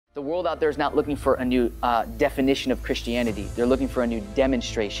The world out there is not looking for a new definition of Christianity. They're looking for a new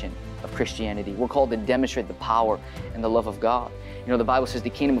demonstration of Christianity. We're called to demonstrate the power and the love of God. You know, the Bible says the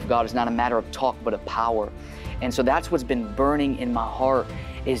kingdom of God is not a matter of talk, but of power. And so that's what's been burning in my heart,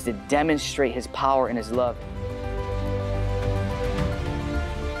 is to demonstrate His power and His love.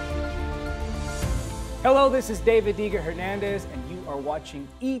 Hello, this is Diga Hernandez, and you are watching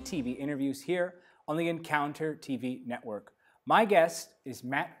ETV Interviews here on the Encounter TV network. My guest is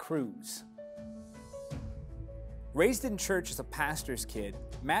Matt Cruz. Raised in church as a pastor's kid,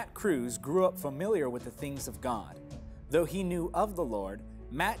 Matt Cruz grew up familiar with the things of God. Though he knew of the Lord,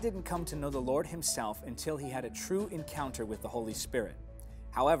 Matt didn't come to know the Lord himself until he had a true encounter with the Holy Spirit.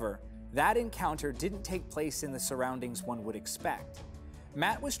 However, that encounter didn't take place in the surroundings one would expect.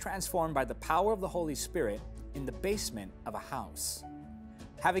 Matt was transformed by the power of the Holy Spirit in the basement of a house.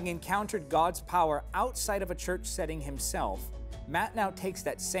 Having encountered God's power outside of a church setting himself, Matt now takes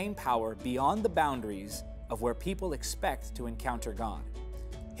that same power beyond the boundaries of where people expect to encounter God.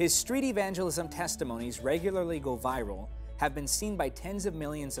 His street evangelism testimonies regularly go viral, have been seen by tens of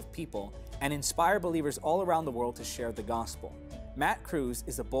millions of people, and inspire believers all around the world to share the gospel. Matt Cruz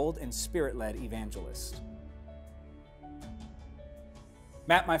is a bold and spirit-led evangelist.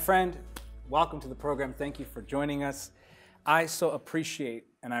 Matt, my friend, welcome to the program. Thank you for joining us. I so appreciate,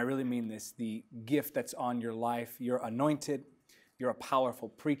 and I really mean this, the gift that's on your life. You're anointed, you're a powerful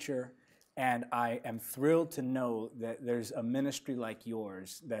preacher, and I am thrilled to know that there's a ministry like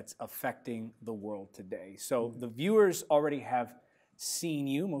yours that's affecting the world today. So the viewers already have seen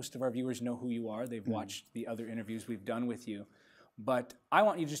you. Most of our viewers know who you are. They've watched the other interviews we've done with you. But I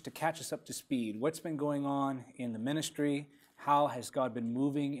want you just to catch us up to speed. What's been going on in the ministry? How has God been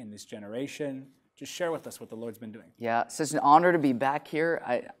moving in this generation? Just share with us what the Lord's been doing. Yeah, it's such an honor to be back here.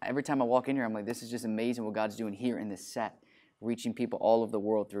 Every time I walk in here, I'm like, this is just amazing what God's doing here in this set, reaching people all over the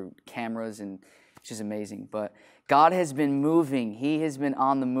world through cameras, and it's just amazing. But God has been moving. He has been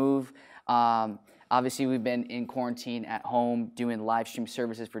on the move. Obviously, we've been in quarantine at home, doing live stream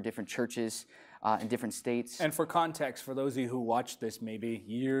services for different churches in different states. And for context, for those of you who watch this maybe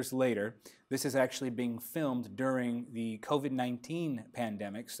years later, this is actually being filmed during the COVID-19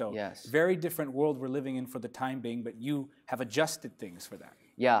 pandemic. So yes, very different world we're living in for the time being, but you have adjusted things for that.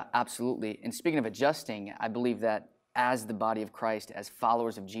 Yeah, absolutely. And speaking of adjusting, I believe that as the body of Christ, as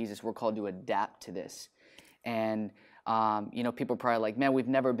followers of Jesus, we're called to adapt to this. And, you know, people are probably like, man, we've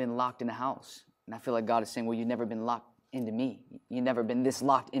never been locked in a house. And I feel like God is saying, well, you've never been locked into me. You've never been this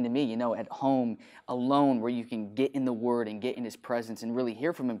locked into me, you know, at home, alone, where you can get in the Word and get in His presence and really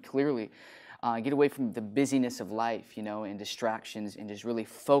hear from Him clearly. Get away from the busyness of life, you know, and distractions, and just really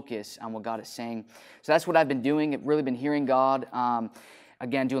focus on what God is saying. So that's what I've been doing. I've really been hearing God.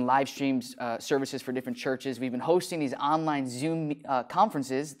 Again, doing live streams, services for different churches. We've been hosting these online Zoom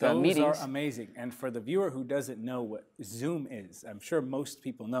conferences, meetings. Those are amazing. And for the viewer who doesn't know what Zoom is, I'm sure most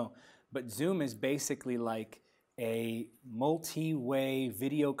people know, but Zoom is basically like a multi-way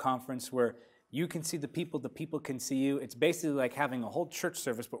video conference where you can see the people can see you. It's basically like having a whole church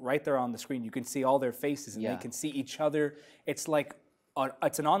service, but right there on the screen, you can see all their faces and they can see each other. It's like,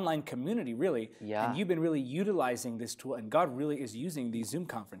 it's an online community, really. Yeah. And you've been really utilizing this tool, and God really is using these Zoom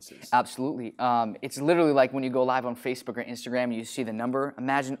conferences. Absolutely. It's literally like when you go live on Facebook or Instagram and you see the number.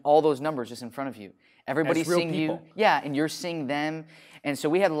 Imagine all those numbers just in front of you. Everybody's seeing you. Yeah, and you're seeing them. And so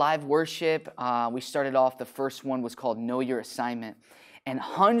we had live worship. We started off, the first one was called Know Your Assignment. And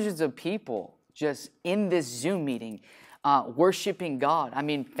hundreds of people just in this Zoom meeting worshiping God. I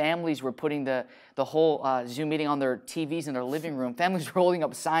mean, families were putting the whole Zoom meeting on their TVs in their living room. Families were holding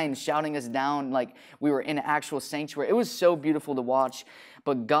up signs, shouting us down like we were in an actual sanctuary. It was so beautiful to watch.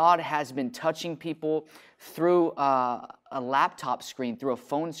 But God has been touching people through a laptop screen, through a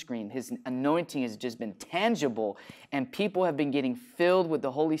phone screen. His anointing has just been tangible, and people have been getting filled with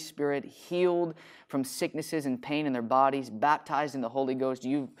the Holy Spirit, healed from sicknesses and pain in their bodies, baptized in the Holy Ghost.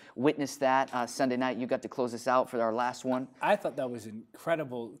 You've witnessed that Sunday night. You got to close us out for our last one. I thought that was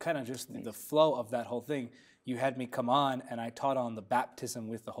incredible, kind of just the flow of that whole thing. You had me come on, and I taught on the baptism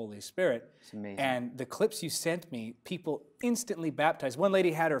with the Holy Spirit. It's amazing. And the clips you sent me, people instantly baptized. One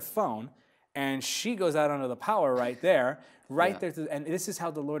lady had her phone, and she goes out under the power right there, there. And this is how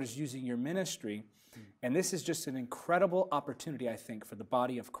the Lord is using your ministry. And this is just an incredible opportunity, I think, for the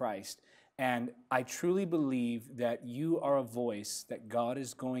body of Christ. And I truly believe that you are a voice that God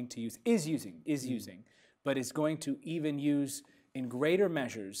is going to use, is using, but is going to even use in greater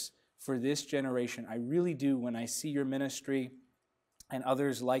measures for this generation. I really do. When I see your ministry and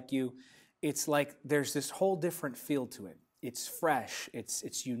others like you, it's like there's this whole different feel to it. It's fresh,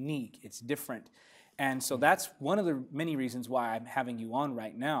 it's unique, it's different. And so that's one of the many reasons why I'm having you on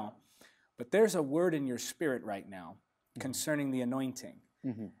right now. But there's a word in your spirit right now concerning the anointing.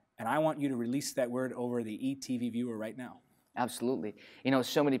 And I want you to release that word over the ETV viewer right now. Absolutely. You know,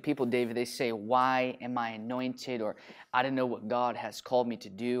 so many people, David, they say, why am I anointed? Or I don't know what God has called me to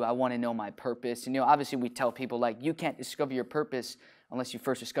do. I want to know my purpose. And, you know, obviously we tell people, like, you can't discover your purpose unless you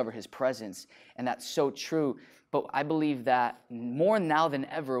first discover His presence. And that's so true. But I believe that more now than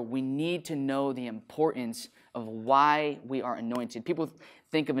ever, we need to know the importance of why we are anointed. People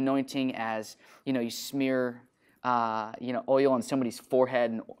think of anointing as, you know, you smear, oil on somebody's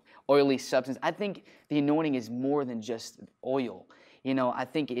forehead and oily substance. I think the anointing is more than just oil. You know, I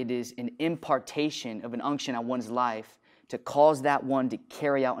think it is an impartation of an unction on one's life to cause that one to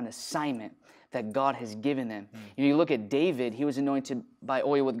carry out an assignment that God has given them. You know, you look at David, he was anointed by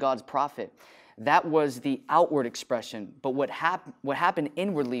oil with God's prophet. That was the outward expression, but what happened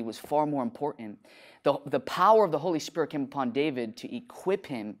inwardly was far more important. The power of the Holy Spirit came upon David to equip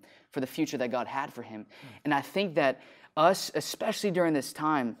him for the future that God had for him. And I think that us, especially during this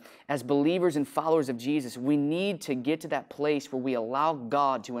time, as believers and followers of Jesus, we need to get to that place where we allow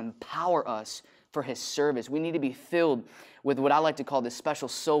God to empower us for His service. We need to be filled with what I like to call this special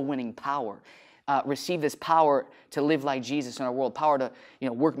soul-winning power. Receive this power to live like Jesus in our world, power to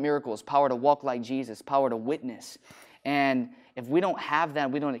work miracles, power to walk like Jesus, power to witness. And if we don't have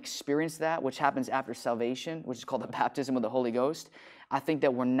that, we don't experience that, which happens after salvation, which is called the baptism of the Holy Ghost, I think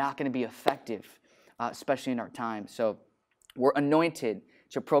that we're not going to be effective, especially in our time. So we're anointed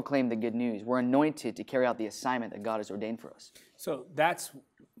to proclaim the good news. We're anointed to carry out the assignment that God has ordained for us. So that's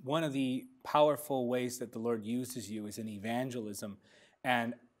one of the powerful ways that the Lord uses you is in evangelism.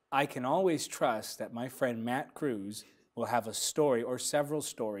 And I can always trust that my friend Matt Cruz will have a story or several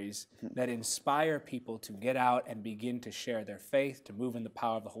stories that inspire people to get out and begin to share their faith, to move in the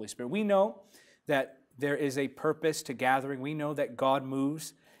power of the Holy Spirit. We know that there is a purpose to gathering. We know that God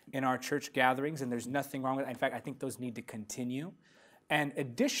moves in our church gatherings, and there's nothing wrong with that. In fact, I think those need to continue. And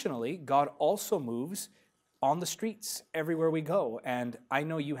additionally, God also moves on the streets everywhere we go. And I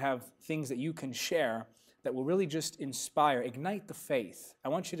know you have things that you can share that will really just inspire, ignite the faith. I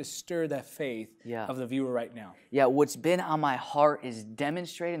want you to stir that faith of the viewer right now. Yeah, what's been on my heart is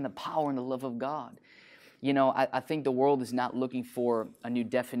demonstrating the power and the love of God. You know, I think the world is not looking for a new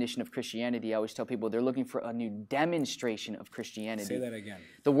definition of Christianity. I always tell people they're looking for a new demonstration of Christianity. Say that again.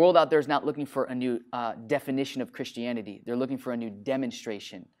 The world out there is not looking for a new definition of Christianity. They're looking for a new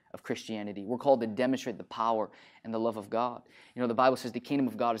demonstration of Christianity. We're called to demonstrate the power and the love of God. You know, the Bible says the kingdom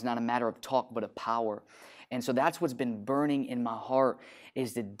of God is not a matter of talk, but of power. And so that's what's been burning in my heart,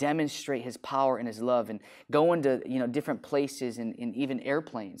 is to demonstrate His power and His love, and going to different places and even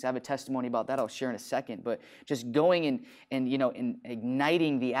airplanes. I have a testimony about that I'll share in a second, but just going and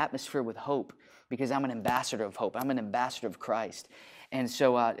igniting the atmosphere with hope, because I'm an ambassador of hope. I'm an ambassador of Christ. And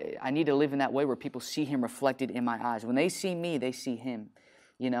so I need to live in that way where people see Him reflected in my eyes. When they see me, they see Him,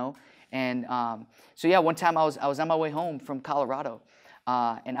 And so yeah, one time I was on my way home from Colorado,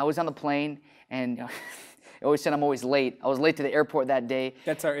 and I was on the plane, and I always said I'm always late. I was late to the airport that day.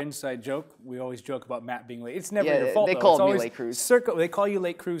 That's our inside joke. We always joke about Matt being late. It's never your fault, they though. called me Late Cruz. They call you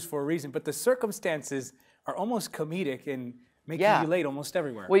Late Cruz for a reason, but the circumstances are almost comedic in making you late almost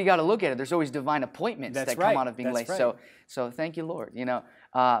everywhere. Well, you got to look at it. There's always divine appointments that come out of being late. Right. So thank you, Lord.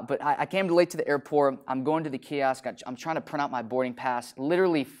 But I came late to the airport. I'm going to the kiosk. I'm trying to print out my boarding pass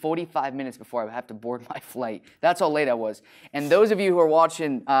literally 45 minutes before I have to board my flight. That's how late I was. And those of you who are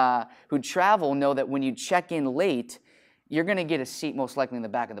watching who travel know that when you check in late, you're going to get a seat most likely in the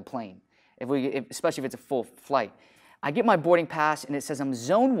back of the plane, especially if it's a full flight. I get my boarding pass, and it says I'm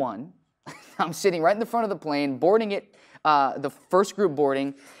Zone 1. I'm sitting right in the front of the plane, boarding it, the first group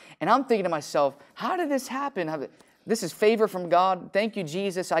boarding, and I'm thinking to myself, how did this happen? This is favor from God. Thank you,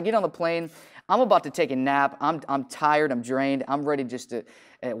 Jesus. I get on the plane. I'm about to take a nap. I'm tired. I'm drained. I'm ready just to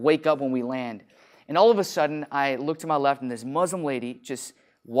wake up when we land. And all of a sudden, I look to my left, and this Muslim lady just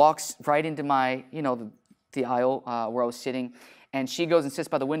walks right into my, the aisle where I was sitting, and she goes and sits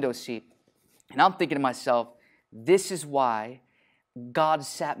by the window seat. And I'm thinking to myself, this is why God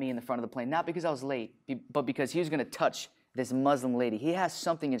sat me in the front of the plane, not because I was late, but because He was going to touch this Muslim lady. He has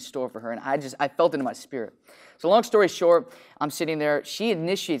something in store for her, and I felt it in my spirit. So long story short, I'm sitting there. She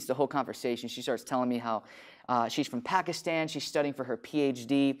initiates the whole conversation. She starts telling me how she's from Pakistan. She's studying for her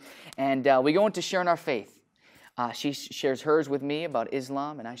PhD, and we go into sharing our faith. She shares hers with me about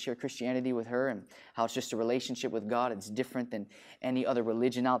Islam, and I share Christianity with her, and how it's just a relationship with God. It's different than any other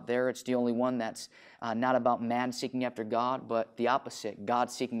religion out there. It's the only one that's not about man seeking after God, but the opposite, God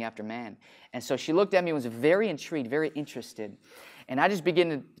seeking after man. And so she looked at me and was very intrigued, very interested. And I just began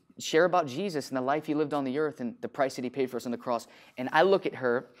to share about Jesus and the life he lived on the earth and the price that he paid for us on the cross. And I look at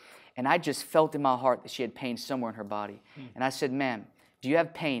her, and I just felt in my heart that she had pain somewhere in her body. And I said, ma'am, do you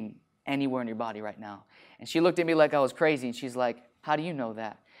have pain anywhere in your body right now? And she looked at me like I was crazy, and she's like, how do you know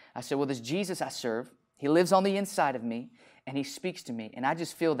that? I said, well, this Jesus I serve, he lives on the inside of me, and he speaks to me, and I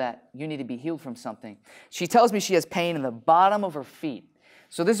just feel that you need to be healed from something. She tells me she has pain in the bottom of her feet.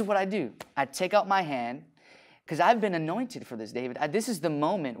 So this is what I do. I take out my hand, because I've been anointed for this, David. This is the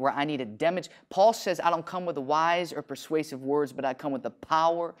moment where I need to demonstrate. Paul says, I don't come with the wise or persuasive words, but I come with the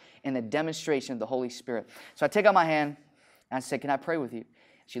power and the demonstration of the Holy Spirit. So I take out my hand, and I say, can I pray with you?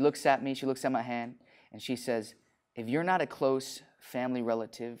 She looks at me, she looks at my hand, and she says, if you're not a close family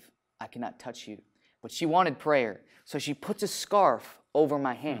relative, I cannot touch you. But she wanted prayer, so she puts a scarf over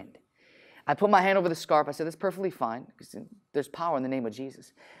my hand. I put my hand over the scarf. I said, that's perfectly fine, because there's power in the name of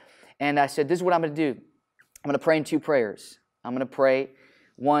Jesus. And I said, this is what I'm going to do. I'm going to pray in 2 prayers. I'm going to pray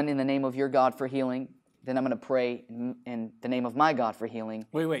one in the name of your God for healing. Then I'm going to pray in the name of my God for healing.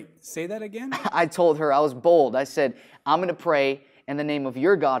 Wait. Say that again? I told her, I was bold. I said, I'm going to pray in the name of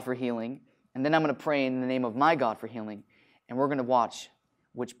your God for healing. And then I'm going to pray in the name of my God for healing. And we're going to watch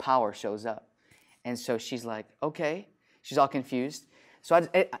which power shows up. And so she's like, okay. She's all confused. So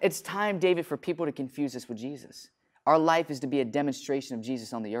it's time, David, for people to confuse us with Jesus. Our life is to be a demonstration of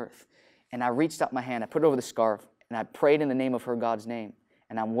Jesus on the earth. And I reached out my hand, I put it over the scarf, and I prayed in the name of her God's name.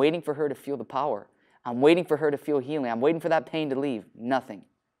 And I'm waiting for her to feel the power. I'm waiting for her to feel healing. I'm waiting for that pain to leave. Nothing.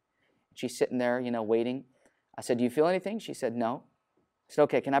 She's sitting there, waiting. I said, do you feel anything? She said, no. I said,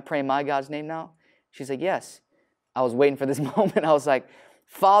 okay, can I pray in my God's name now? She's like, yes. I was waiting for this moment. I was like,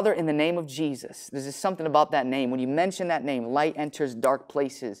 Father, in the name of Jesus, there's just something about that name. When you mention that name, light enters dark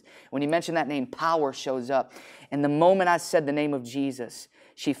places. When you mention that name, power shows up. And the moment I said the name of Jesus,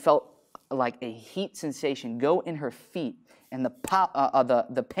 she felt like a heat sensation go in her feet, and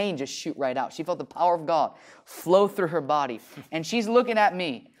the pain just shoot right out. She felt the power of God flow through her body. And she's looking at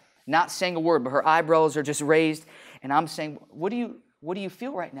me, not saying a word, but her eyebrows are just raised. And I'm saying, what do you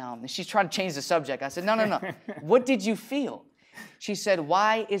feel right now? And she's trying to change the subject. I said, no. What did you feel? She said,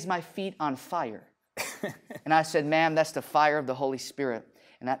 why is my feet on fire? And I said, ma'am, that's the fire of the Holy Spirit.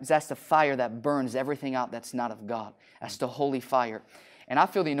 And that's the fire that burns everything out that's not of God. That's the holy fire. And I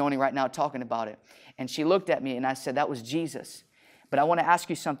feel the anointing right now talking about it. And she looked at me and I said, that was Jesus. But I want to ask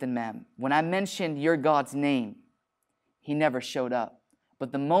you something, ma'am. When I mentioned your God's name, he never showed up.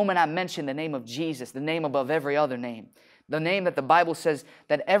 But the moment I mentioned the name of Jesus, the name above every other name, the name that the Bible says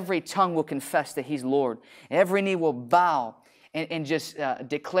that every tongue will confess that he's Lord, every knee will bow and just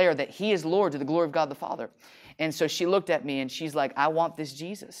declare that he is Lord to the glory of God the Father. And so she looked at me and she's like, I want this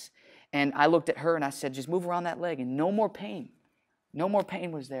Jesus. And I looked at her and I said, just move around that leg, and no more pain. No more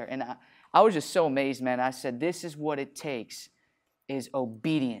pain was there. And I was just so amazed, man. I said, this is what it takes, is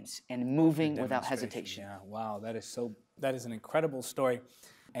obedience and moving without hesitation. Yeah, wow, that is an incredible story.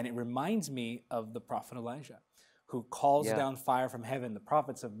 And it reminds me of the prophet Elijah, who calls down fire from heaven, the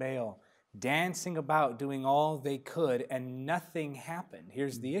prophets of Baal, dancing about, doing all they could, and nothing happened.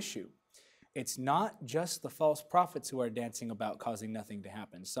 Here's the issue. It's not just the false prophets who are dancing about causing nothing to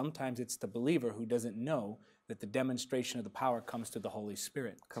happen. Sometimes it's the believer who doesn't know that the demonstration of the power comes through the Holy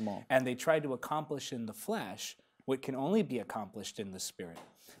Spirit. Come on. And they try to accomplish in the flesh what can only be accomplished in the Spirit.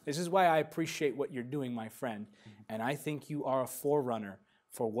 This is why I appreciate what you're doing, my friend. And I think you are a forerunner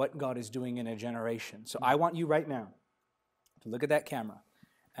for what God is doing in a generation. So I want you right now to look at that camera.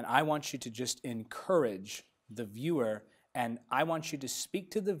 And I want you to just encourage the viewer. And I want you to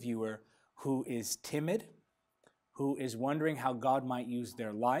speak to the viewer who is timid, who is wondering how God might use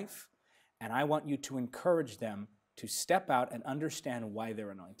their life. And I want you to encourage them to step out and understand why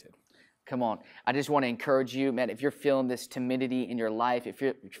they're anointed. Come on. I just want to encourage you, man, if you're feeling this timidity in your life, if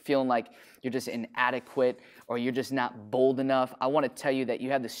you're feeling like you're just inadequate or you're just not bold enough, I want to tell you that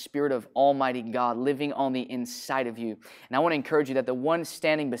you have the Spirit of Almighty God living on the inside of you. And I want to encourage you that the one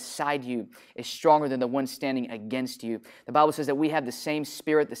standing beside you is stronger than the one standing against you. The Bible says that we have the same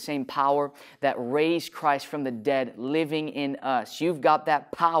Spirit, the same power that raised Christ from the dead living in us. You've got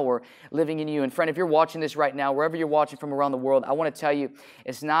that power living in you. And friend, if you're watching this right now, wherever you're watching from around the world, I want to tell you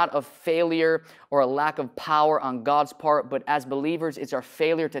it's not a failure or a lack of power on God's part, but as believers, it's our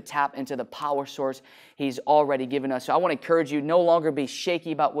failure to tap into the power source He's already given us. So I want to encourage you, no longer be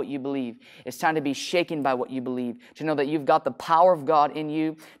shaky about what you believe. It's time to be shaken by what you believe, to know that you've got the power of God in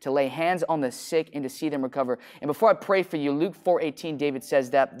you to lay hands on the sick and to see them recover. And before I pray for you, Luke 4:18, David says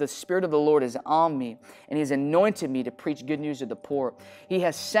that the Spirit of the Lord is on me, and He has anointed me to preach good news to the poor. He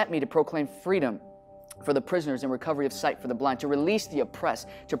has sent me to proclaim freedom for the prisoners and recovery of sight for the blind, to release the oppressed,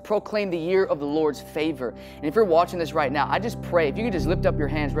 to proclaim the year of the Lord's favor. And if you're watching this right now, I just pray, if you could just lift up your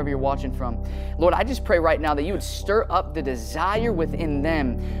hands wherever you're watching from. Lord, I just pray right now that you would stir up the desire within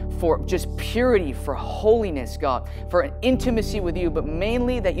them for just purity, for holiness, God, for an intimacy with you, but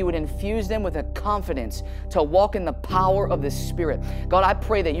mainly that you would infuse them with a confidence to walk in the power of the Spirit. God, I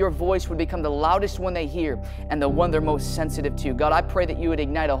pray that your voice would become the loudest one they hear and the one they're most sensitive to. God, I pray that you would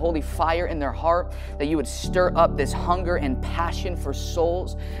ignite a holy fire in their heart, that you would stir up this hunger and passion for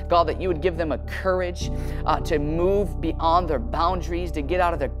souls. God, that you would give them a courage to move beyond their boundaries, to get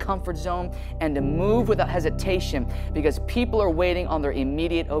out of their comfort zone, and to move without hesitation, because people are waiting on their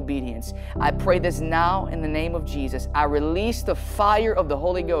immediate obedience. I pray this now in the name of Jesus. I release the fire of the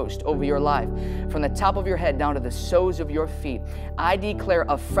Holy Ghost over your life, from the top of your head down to the soles of your feet. I declare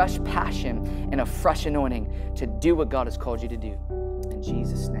a fresh passion and a fresh anointing to do what God has called you to do. In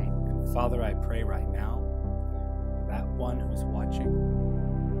Jesus' name. Father, I pray right now for that one who's watching,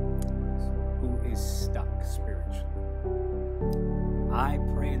 who is stuck spiritually. I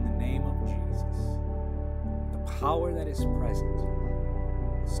pray in the name of Jesus, the power that is present,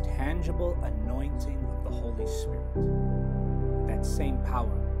 this tangible anointing of the Holy Spirit, that same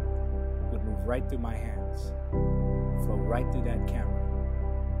power would move right through my hands, flow right through that camera,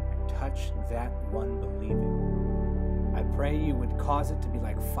 and touch that one believing. I pray you would cause it to be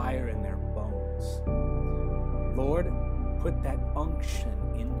like fire in their bones. Lord, put that unction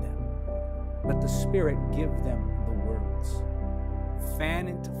in them. Let the Spirit give them the words. Fan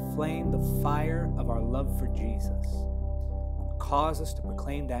into flame the fire of our love for Jesus. Cause us to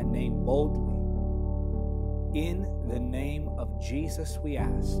proclaim that name boldly. In the name of Jesus we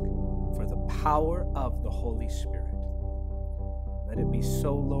ask for the power of the Holy Spirit. Let it be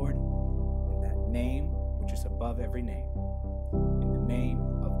so, Lord, in that name which is above every name. In the name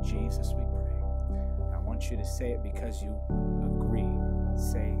of Jesus we pray. I want you to say it because you agree.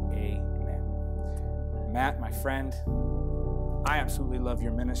 Say amen. Matt, my friend, I absolutely love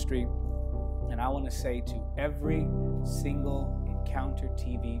your ministry. And I want to say to every single Encounter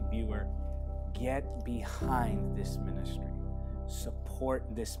TV viewer, get behind this ministry.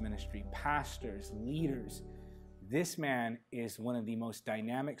 Support this ministry. Pastors, leaders. This man is one of the most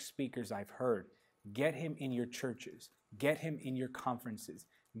dynamic speakers I've heard. Get him in your churches. Get him in your conferences.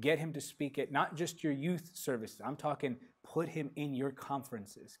 Get him to speak at not just your youth services. I'm talking put him in your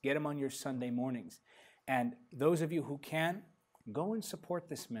conferences. Get him on your Sunday mornings. And those of you who can, go and support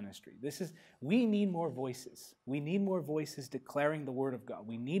this ministry. We need more voices. We need more voices declaring the word of God.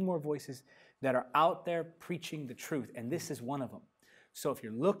 We need more voices that are out there preaching the truth. And this is one of them. So if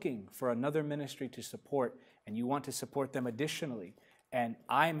you're looking for another ministry to support and you want to support them additionally, and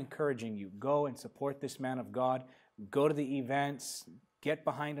I'm encouraging you, go and support this man of God. Go to the events, get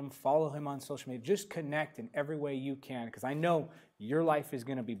behind him, follow him on social media. Just connect in every way you can, because I know your life is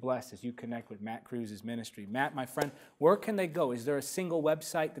going to be blessed as you connect with Matt Cruz's ministry. Matt, my friend, where can they go? Is there a single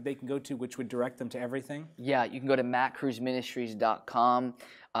website that they can go to which would direct them to everything? Yeah, you can go to mattcruzministries.com,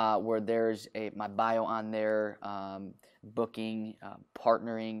 where there's my bio on there, booking,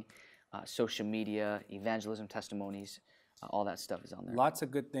 partnering, social media, evangelism testimonies. All that stuff is on there. Lots of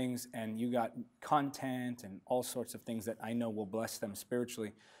good things, and you got content and all sorts of things that I know will bless them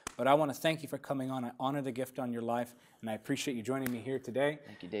spiritually. But I want to thank you for coming on. I honor the gift on your life, and I appreciate you joining me here today.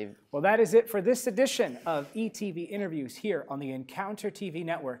 Thank you, David. Well, that is it for this edition of ETV Interviews here on the Encounter TV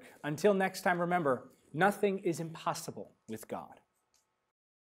Network. Until next time, remember, nothing is impossible with God.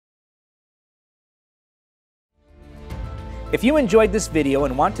 If you enjoyed this video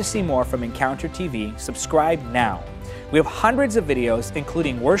and want to see more from Encounter TV, subscribe now. We have hundreds of videos,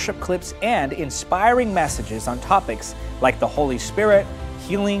 including worship clips and inspiring messages on topics like the Holy Spirit,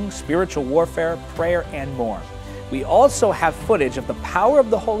 healing, spiritual warfare, prayer, and more. We also have footage of the power of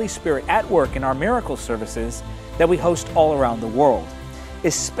the Holy Spirit at work in our miracle services that we host all around the world.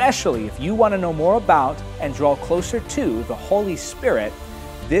 Especially if you want to know more about and draw closer to the Holy Spirit,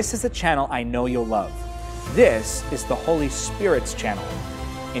 this is a channel I know you'll love. This is the Holy Spirit's channel.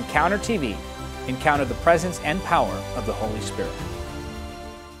 Encounter TV. Encounter the presence and power of the Holy Spirit.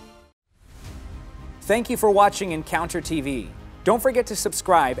 Thank you for watching Encounter TV. Don't forget to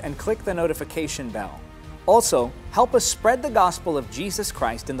subscribe and click the notification bell. Also, help us spread the gospel of Jesus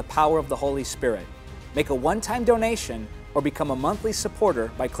Christ in the power of the Holy Spirit. Make a one-time donation or become a monthly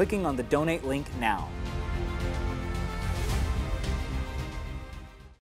supporter by clicking on the donate link now.